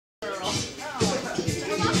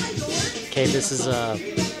Hey, this is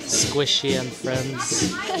Squishy and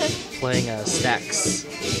Friends playing Stacks.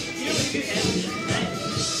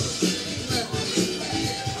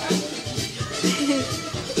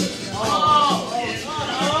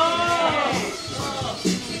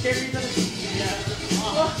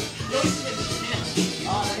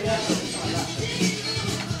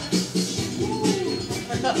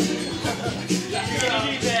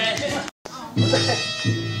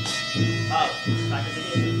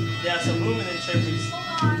 Yeah, so boom and then chirp please.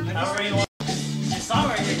 However you want. It's song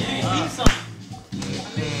right here, dude. Theme song.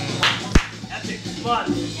 Epic. Come on.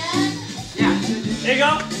 Yeah. There you go.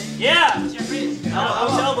 Yeah.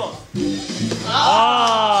 Elbow.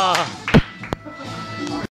 Oh.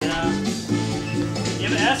 Yeah. You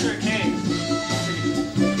have an S or a K?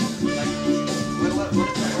 What is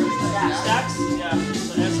that? Stacks? Yeah.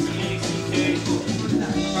 So S-T-A-C-K.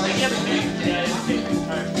 I think you have a K. Yeah, it's a K.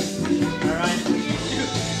 Alright. Alright.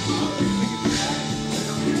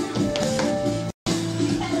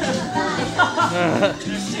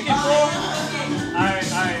 There's chicken full. Alright.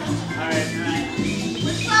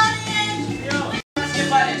 Which button? Yo, skip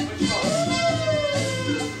button. Which one?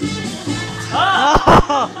 Ah!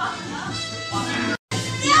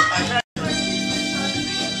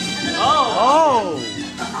 Oh!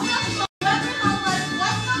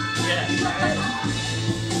 Yeah.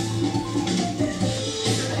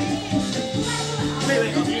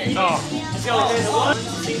 Wait. Oh. Let's go. One,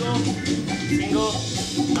 single.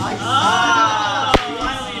 Ah!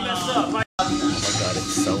 Finally messed up. Oh my god,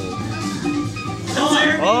 it's so...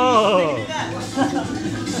 Oh!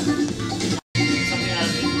 Something out of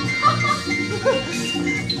it.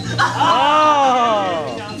 Oh!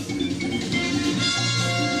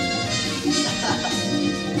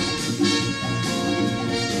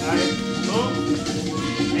 Alright, boom.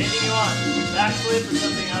 Anything you want. Backflip or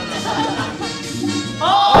something, I don't know. Oh!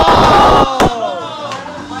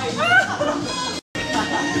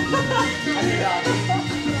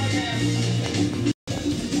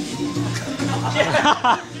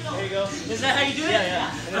 There you go. Is that how you do it?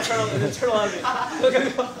 Yeah. And then turtle out of it.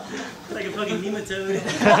 Go. Like a fucking nematode.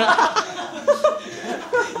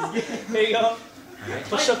 There you go.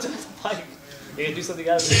 Push up to the pipe. You can do something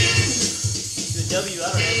out of it. Do a W, I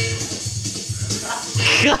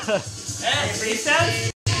don't know. Hey, pretty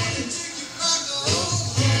sad?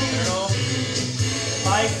 Turtle.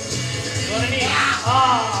 Pipe. Go underneath. Ah!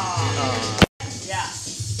 Yeah.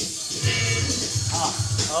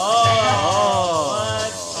 Oh.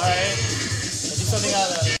 What? Alright. Do something out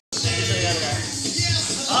of that.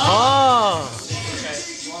 Oh! Okay.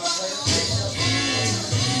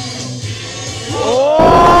 Oh!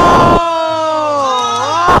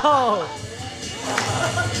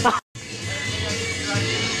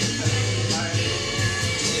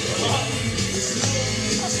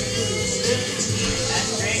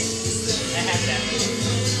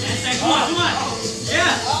 Come on. Yeah.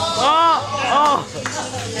 Oh!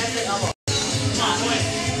 Come on, boy.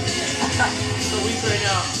 So weak right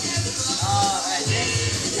now. Alright,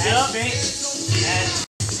 get up, and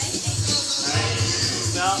alright.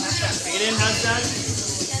 Now, take it in, handstand.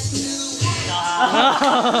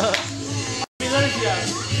 Let me see that.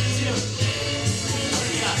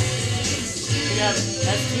 You got it.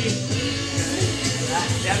 ST.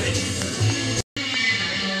 Damn it.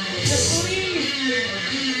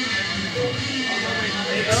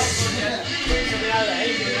 There you go. Something out of that.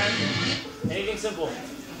 Anything, man. Anything simple.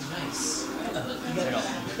 Nice.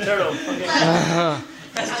 Turtle. Okay.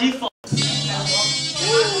 That's default.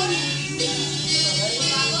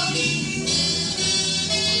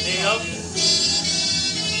 There you go.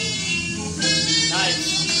 Nice.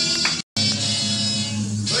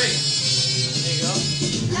 Wait. There you go.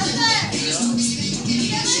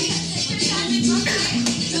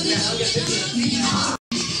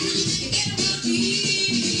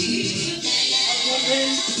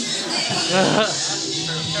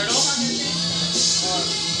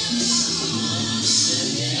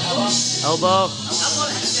 Elbow.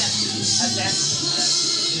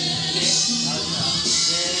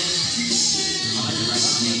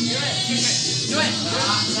 Do it.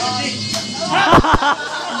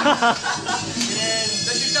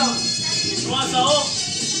 You want saewl?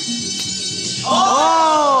 Oh!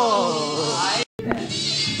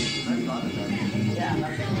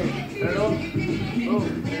 Turtle. Boom.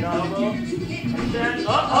 Elbow.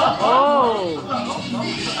 Oh!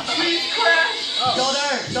 Please crash.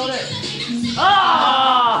 Shoulder. Ah!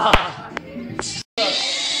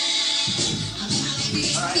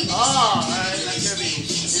 Alright, that's gonna be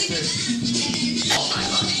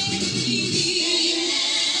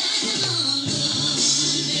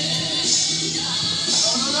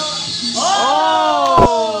Oh!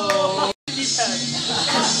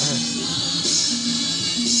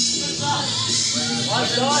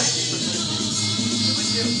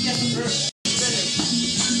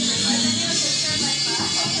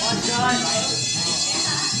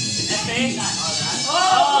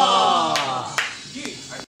 Oh!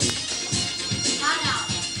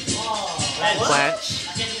 Blanche.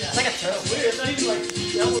 It's like a turtle. Weird. It's not even like.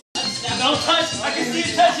 Don't touch! I can see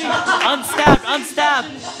you touching! Unstab! Unstab!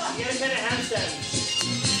 You gotta get a handstand.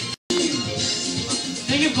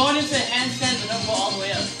 Think of going into a handstand but don't go all the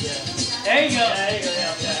way up. Yeah. There you go. Yeah, there you go.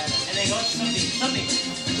 Yeah. And then go into something.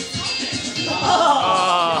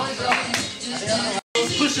 Oh!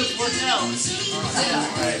 Those push-ups work out.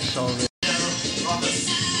 Yeah. Alright, shoulder.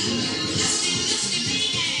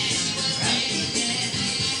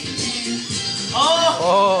 Oh!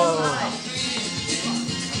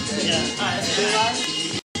 Yeah. Alright, that's good.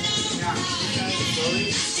 Slowly.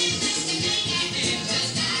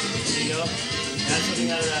 There you go. Add something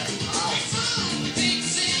out of that.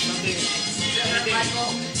 Something.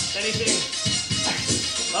 Anything.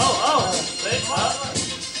 Oh! Wait,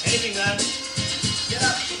 anything, man.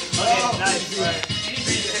 Okay, nice. Right.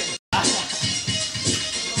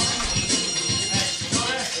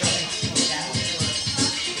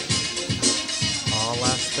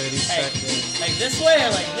 Last 30 seconds. Like this way or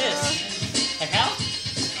like this? Like how?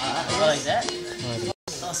 Or like that?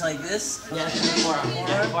 So it's like this? Yeah, forearm.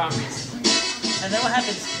 And then what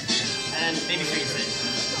happens? And baby freeze it.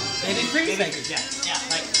 Baby freeze? Like, yeah,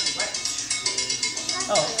 like.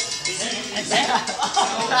 Oh. Like that?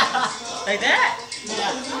 Like that?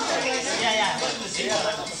 Yeah.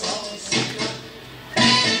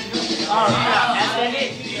 Oh,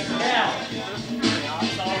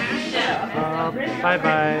 yeah.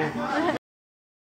 Bye-bye.